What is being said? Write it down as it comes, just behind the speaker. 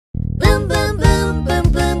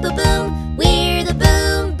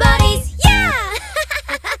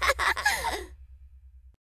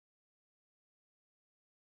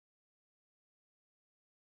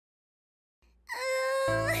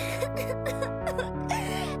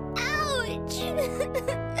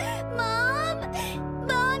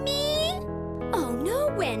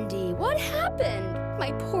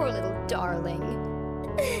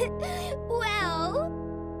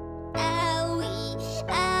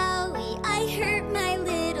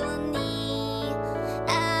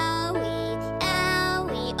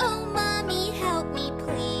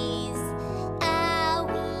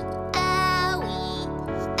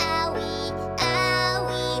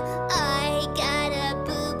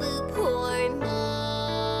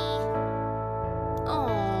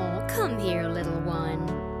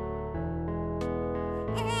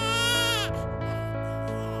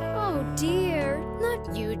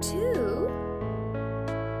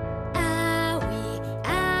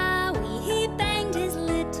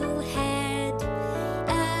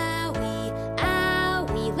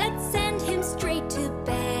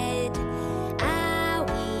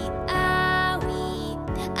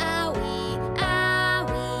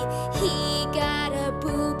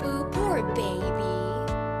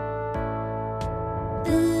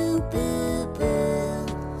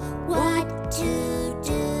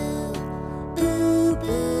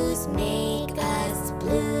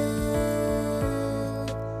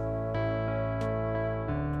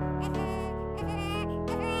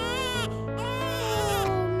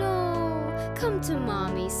to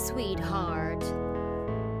Mommy, sweetheart.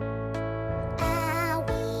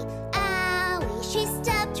 Owie, owie, she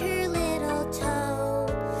stubbed her little toe.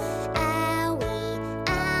 Owie,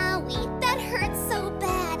 owie, that hurts so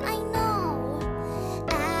bad, I know.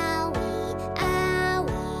 Owie,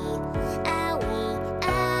 owie, owie,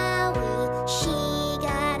 owie, she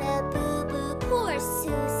got a boo-boo, poor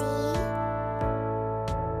Susie.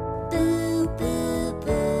 Boo, boo,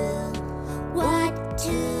 boo, what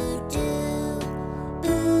to do?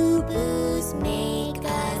 Boo-boos make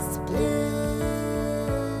us blue.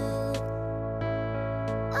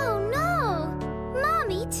 Oh no,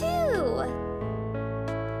 Mommy too.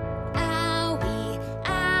 Owie,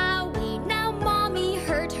 owie, now Mommy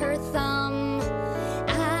hurt her thumb.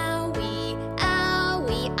 Owie,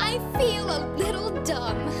 owie, I feel a little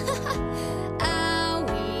dumb.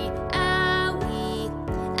 Owie, owie,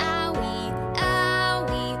 owie,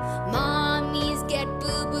 owie, Mommies get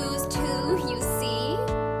boo-boos too, you see.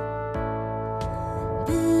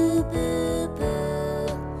 Boo, boo, boo,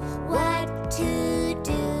 what to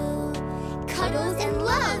do? Cuddles and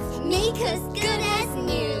love make us good as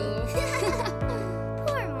new.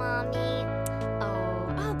 Poor Mommy. Oh,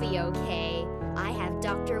 I'll be okay. I have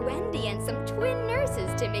Dr. Wendy and some twin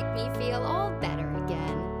nurses to make me feel all better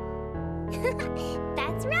again.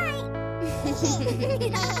 That's right.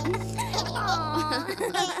 Aw.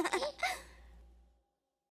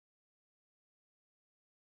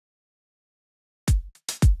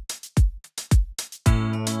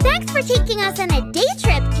 Thanks for taking us on a day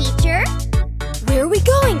trip, teacher. Where are we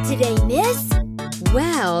going today, miss?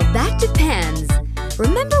 Well, that depends.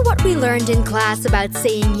 Remember what we learned in class about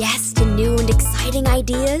saying yes to new and exciting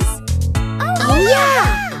ideas? Oh,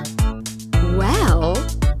 yeah! Well,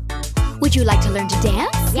 would you like to learn to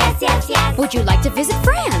dance? Yes, yes, yes. Would you like to visit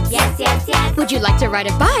France? Yes, yes, yes. Would you like to ride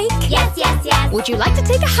a bike? Yes, yes, yes. Would you like to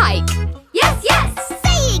take a hike? Yes, yes.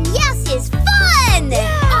 Saying yes is fun.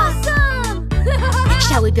 Awesome!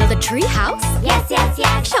 Shall we build a tree house? Yes, yes,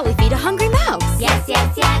 yes. Shall we feed a hungry mouse? Yes,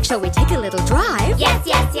 yes, yes. Shall we take a little drive? Yes,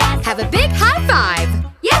 yes, yes. Have a big high five!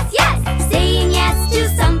 Yes, yes. Saying yes to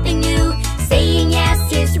something new. Saying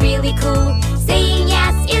yes is really cool. Saying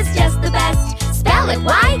yes is just the best. Spell it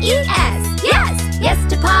Y-E-S. Yes. Yes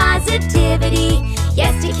to positivity.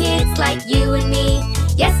 Yes to kids like you and me.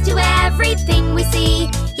 Yes to everything we see.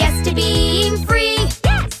 Yes to being free.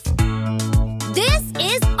 Yes. This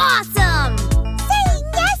is awesome. Saying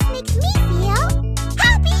yes makes me feel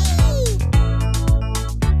happy.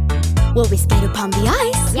 Will we skate upon the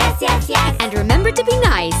ice? Yes, yes, yes. And remember to be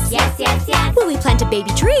nice. Yes, yes, yes. Will we plant a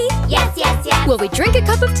baby tree? Yes, yes, yes. Will we drink a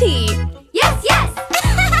cup of tea? Yes, yes.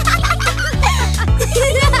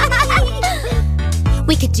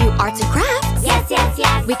 We could do arts and crafts. Yes, yes,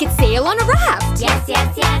 yes. We could sail on a raft. Yes,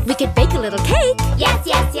 yes, yes. We could bake a little cake. Yes,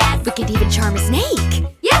 yes, yes. We could even charm a snake.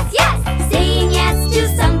 Yes, yes. Saying yes to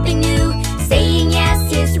something new. Saying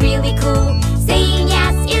yes is really cool. Saying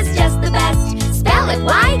yes is just the best. Spell it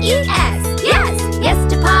Y-E-S. Yes. Yes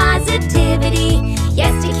to positivity.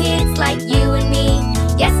 Yes to kids like you and me.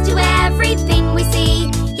 Yes to everything we see.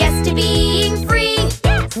 Yes to being free.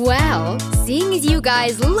 Yes. Well, seeing as you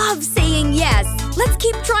guys love saying yes, let's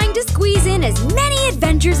keep trying to squeeze in as many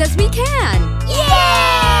adventures as we can.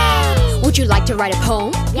 Yay! Would you like to write a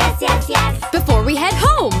poem? Yes, yes, yes. Before we head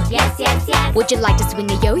home? Yes, yes, yes. Would you like to swing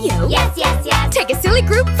a yo-yo? Yes, yes, yes. Take a silly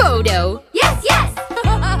group photo? Yes, yes.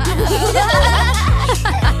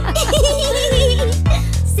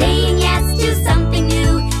 Saying yes to something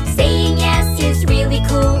new. Saying yes is really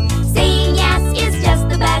cool. Saying yes is just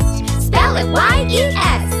the best. Spell it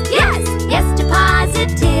Y-E-S. Yes. Yes to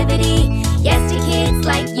positivity. Yes to kids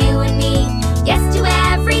like you and me. Yes to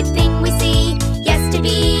everything we see. Yes to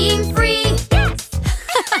being free. Yes.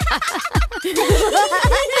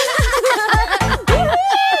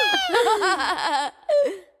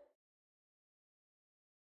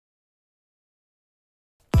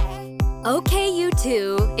 Okay, you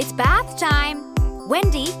two. It's bath time.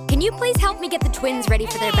 Wendy, can you please help me get the twins ready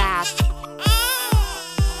for their bath?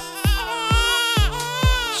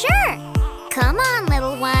 Sure. Come on,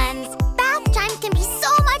 little ones. Bath time can be so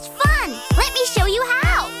much fun. Let me show you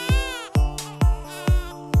how.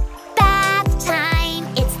 Bath time,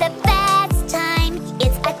 it's the best time.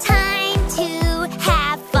 It's a time to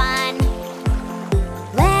have fun.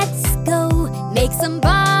 Let's go make some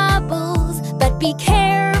bubbles, but be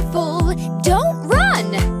careful. Don't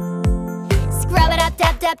run. Scrub it up,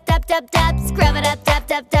 dub, dub, dub, dub, dub. Scrub it up, dub,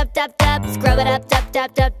 dub, dub, dub, dub. Scrub it up, dub,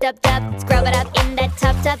 dub, dub, dub, dub. Scrub it up in that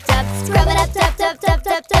tub, tub, tub. Scrub it up, dub, dub, dub,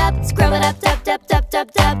 dub, dub. Scrub it up, dub, dub, dub,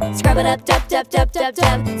 dub, dub. Scrub it up, dub, dub, dub, dub,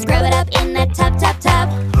 dub. Scrub it up in that tub, tub, tub.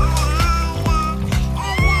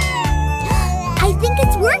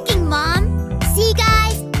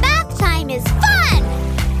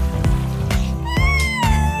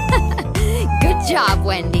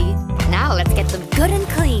 Now let's get them good and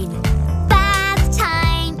clean. Bath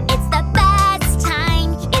time, it's the best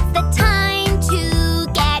time. It's the time to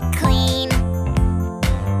get clean.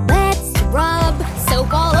 Let's rub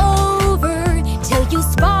soap all over till you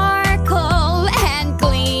sparkle and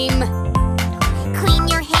gleam. Clean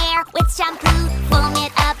your hair with shampoo, foam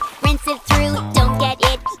it up, rinse it through. Don't get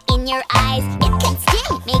it in your eyes, it can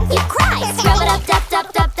sting, make you cry. Scrub it up, dub,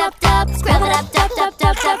 dub, dub, dub, dub. Scrub it up, dub, dub,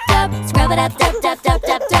 dub, dub, dub. Scrub it up, dub, dub, dub,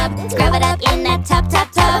 dub, dub. Scrub it up in that tub, tub,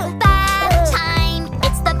 tub. Bath time,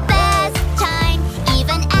 it's the best time.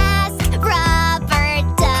 Even ask Rubber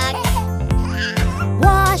Duck.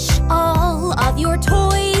 Wash all of your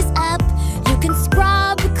toys up. You can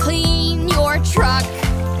scrub clean your truck.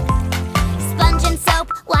 Sponge and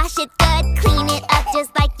soap, wash it good. Clean it up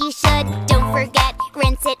just like you should. Don't forget,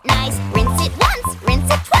 rinse it nice. Rinse it once, rinse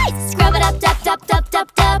it twice. Scrub it up, dub, dub, dub,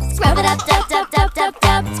 dub, dub. Scrub it up, dub, dub, dub, dub,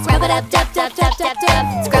 dub. Scrub it up, dub, dub, dub, dub,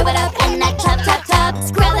 dub. Scrub it up in that tub, tub, tub.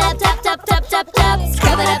 Scrub it up, dub, dub, dub, dub, dub.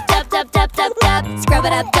 Scrub it up, dub, dub, dub, dub, dub. Scrub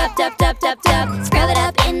it up, dub, dub, dub, dub, dub. Scrub it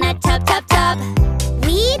up in that tub, tub, tub.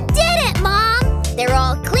 We did it, Mom! They're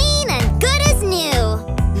all clean and good as new.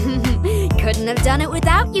 Couldn't have done it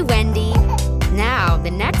without you, Wendy. Now,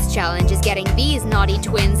 the next challenge is getting these naughty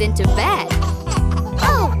twins into bed.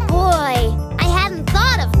 Oh boy, I hadn't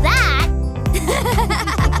thought of that.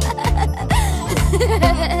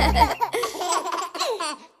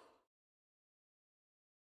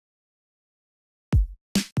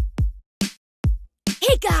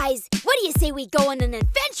 Hey guys, what do you say we go on an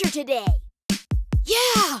adventure today?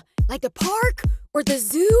 Yeah, like the park or the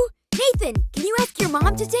zoo? Nathan, can you ask your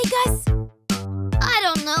mom to take us? I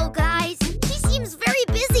don't know, guys. She seems very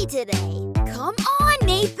busy today. Come on,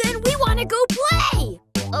 Nathan, we want to go play.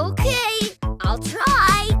 Okay, I'll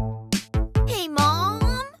try. Hey, Mom.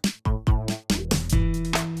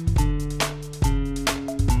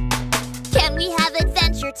 Can we have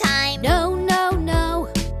adventure time? No, no, no.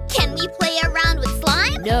 Can we play around with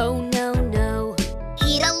slime? No, no, no.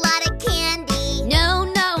 Eat a lot of candy? No,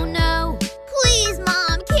 no, no. Please,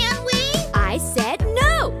 Mom, can we? I said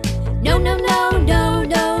no. No, no, no, no,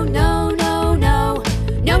 no, no, no, no.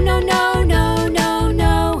 No, no, no, no, no,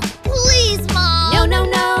 no. Please, Mom. No, no,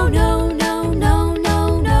 no, no, no, no,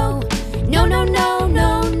 no, no. No, no, no,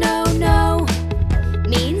 no, no, no.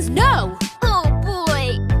 Means no. Oh,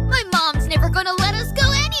 boy. My mom's never gonna let us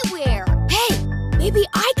go anywhere. Hey, maybe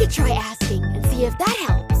I could try asking and see if that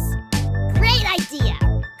helps. Great idea.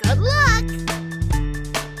 Good luck.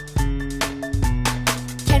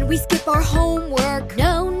 Can we skip our homework?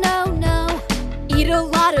 No, no, no. Eat a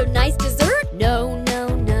lot of nice dessert? No, no,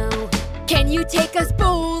 no. Can you take us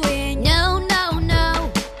bowling? No, no,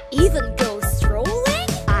 no. Even go strolling?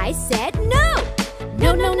 I said no.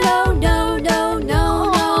 No, no, no, no, no, no,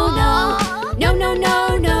 no, no. No, no,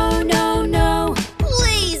 no, no, no, no.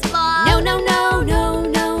 Please, Mom. No, no, no, no,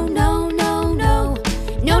 no, no, no, no.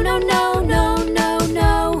 No, no, no, no, no,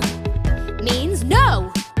 no. Means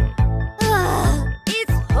no.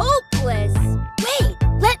 It's hopeless. Wait,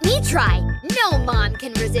 let me try. No mom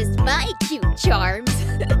can resist my cute charms.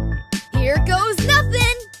 Here goes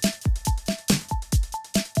nothing.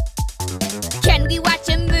 Can we watch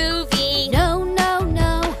a movie? No, no,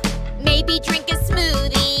 no. Maybe drink a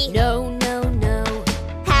smoothie? No, no, no.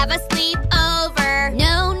 Have a sleepover?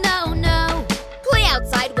 No, no, no. Play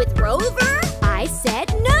outside with Rover? I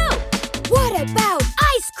said no. What about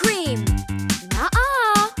ice cream?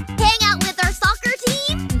 Nuh-uh. Hang out with our soccer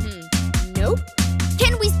team? Nope.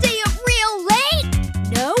 Can we stay up real late?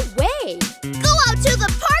 No way. Go out to the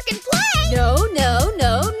park and play? No,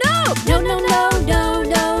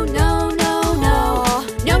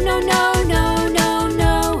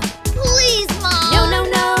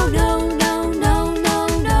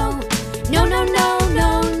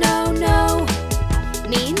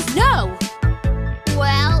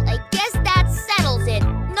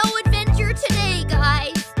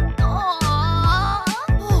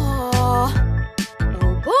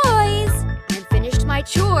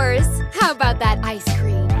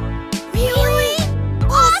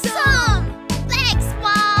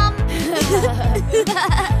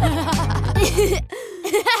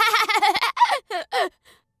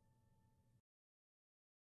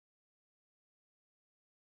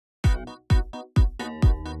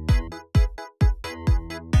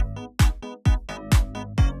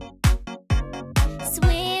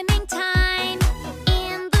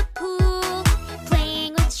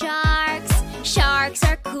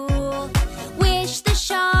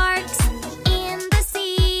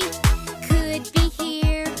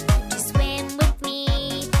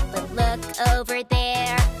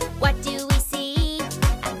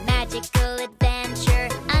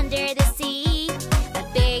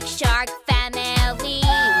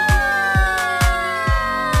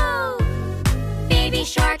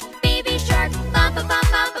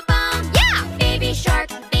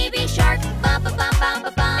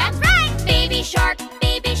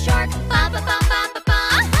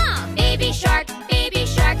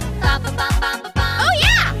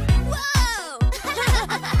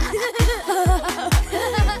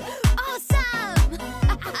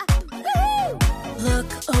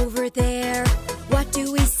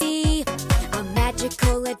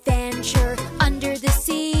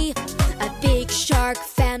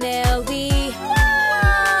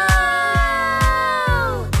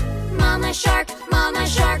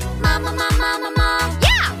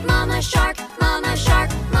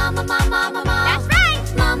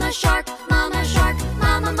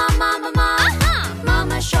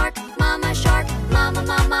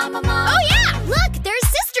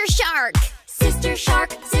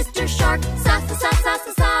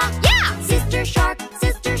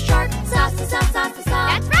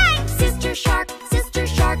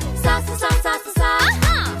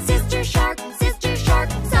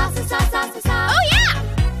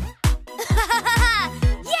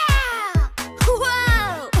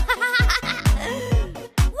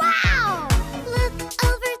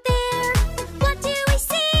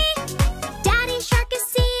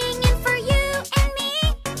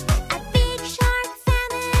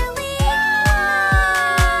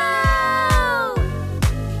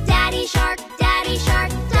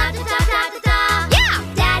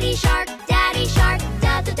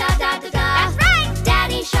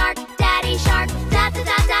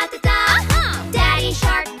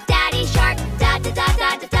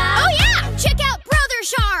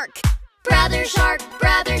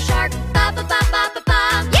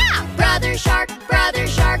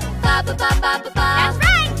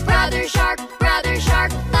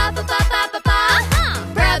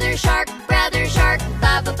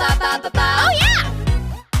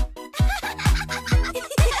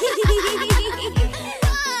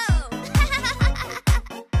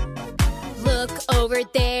 over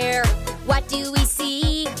there. What do we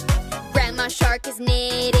see? Grandma Shark is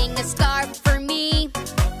knitting a scarf for me.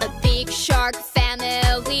 A big shark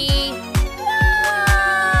family. Whoa!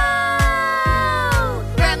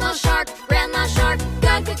 Grandma Shark,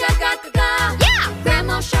 ga ga ga ga ga ga. Yeah!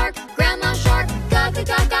 Grandma Shark, ga ga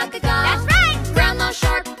ga ga ga ga. That's right! Grandma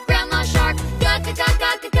Shark, ga ga ga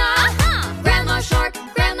ga ga ga. Grandma Shark,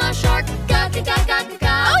 ga ga ga ga ga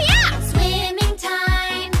ga. Oh yeah! Swimming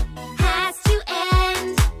time has to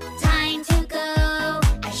end. Time to go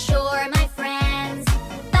ashore, my friends.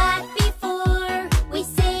 But before we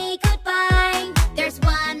say goodbye, there's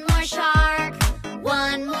one more shark,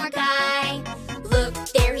 one more guy. Look,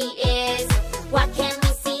 there he is. What can we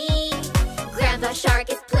see? Grandpa Shark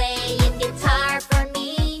is playing guitar for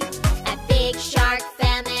me. A big shark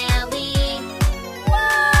family. Whoa!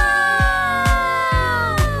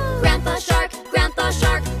 Grandpa Shark,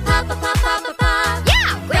 papa papa papa pa.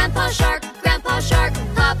 Yeah! Grandpa Shark, papa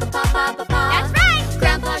papa papa pa. That's right!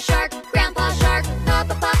 Grandpa Shark,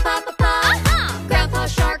 papa papa papa pa. Grandpa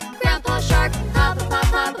Shark, papa papa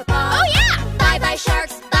papa pa. Oh yeah! Bye bye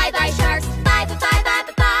sharks, bye bye sharks, bye bye bye bye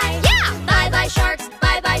bye bye. Yeah! Bye bye sharks,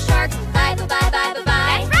 bye bye sharks, bye bye bye bye bye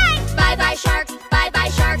bye. That's right! Bye bye sharks, bye bye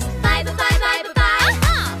sharks, bye bye bye bye bye bye.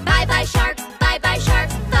 Bye bye sharks, bye bye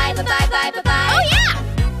sharks, bye bye bye bye bye bye. Oh yeah!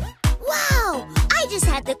 Wow! I just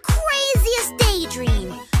had the craziest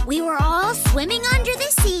daydream. We were all swimming under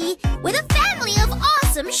the sea with a family of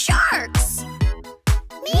awesome sharks.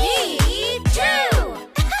 Me too!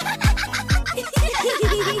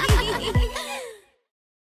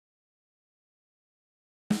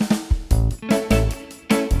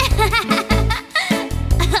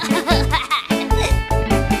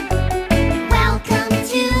 Welcome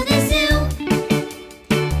to the zoo.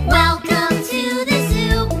 Welcome to the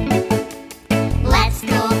zoo. Let's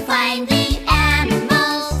go find the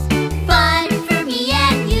animals. Fun for me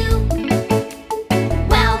and you.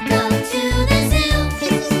 Welcome to the zoo.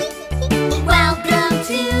 Welcome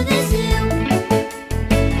to the zoo.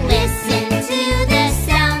 Listen to the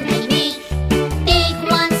sound they make. Big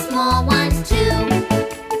ones, small ones too.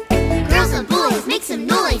 Girls and boys, make some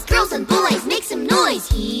noise. Girls and boys, make some noise.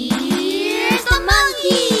 Here's the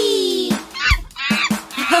monkey.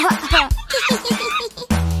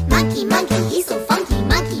 Monkey, monkey, he's so funky.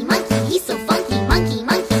 Monkey, monkey, he's so funky. Monkey,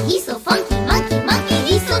 monkey, he's so funky. Monkey, monkey,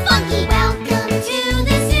 he's so funky. Welcome to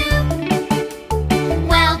the zoo.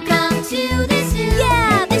 Welcome to the zoo.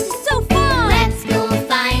 Yeah, this is so fun! Let's go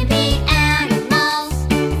find the animals.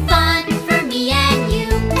 Fun for me and you.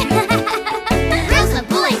 Girls and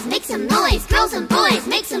boys, make some noise. Girls and boys,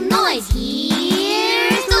 make some noise.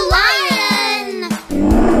 Here's the lion.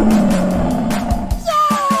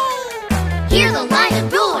 Hear the lion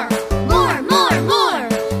roar. More, more, more.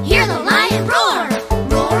 Hear the lion roar.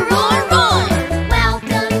 Roar, roar, roar.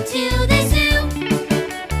 Welcome to the zoo.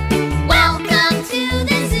 Welcome to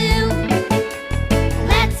the zoo.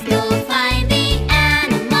 Let's go find the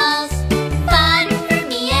animals. Fun for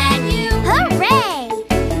me and you. Hooray!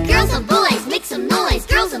 Girls and boys, make some noise.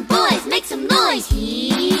 Girls and boys, make some noise.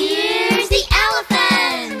 Here's the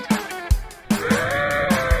elephant.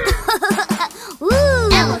 Ooh!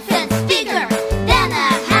 Elephant's bigger than a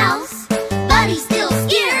house, but he's still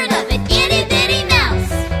scared of an itty bitty mouse.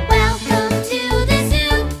 Welcome to the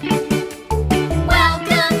zoo.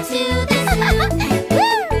 Welcome to the zoo.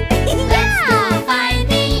 Let's go find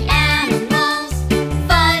the animals.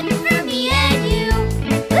 Fun for me and you.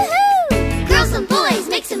 Woohoo! Girls and boys,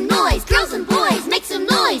 make some noise. Girls and boys, make some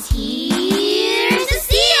noise. Here's a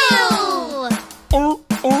seal.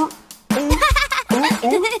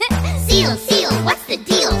 Seal, seal, what's the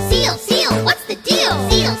deal? Seal, seal, what's the deal?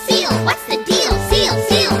 Seal, seal, what's the deal? Seal,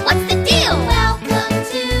 seal, what's the deal? Welcome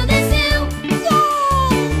to the zoo.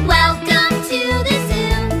 Yay! Welcome to the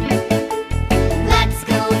zoo. Let's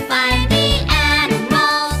go find the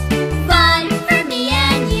animals. Fun for me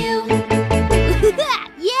and you.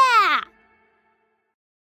 Yeah!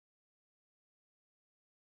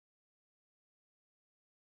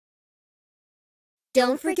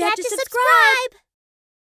 Don't forget to subscribe!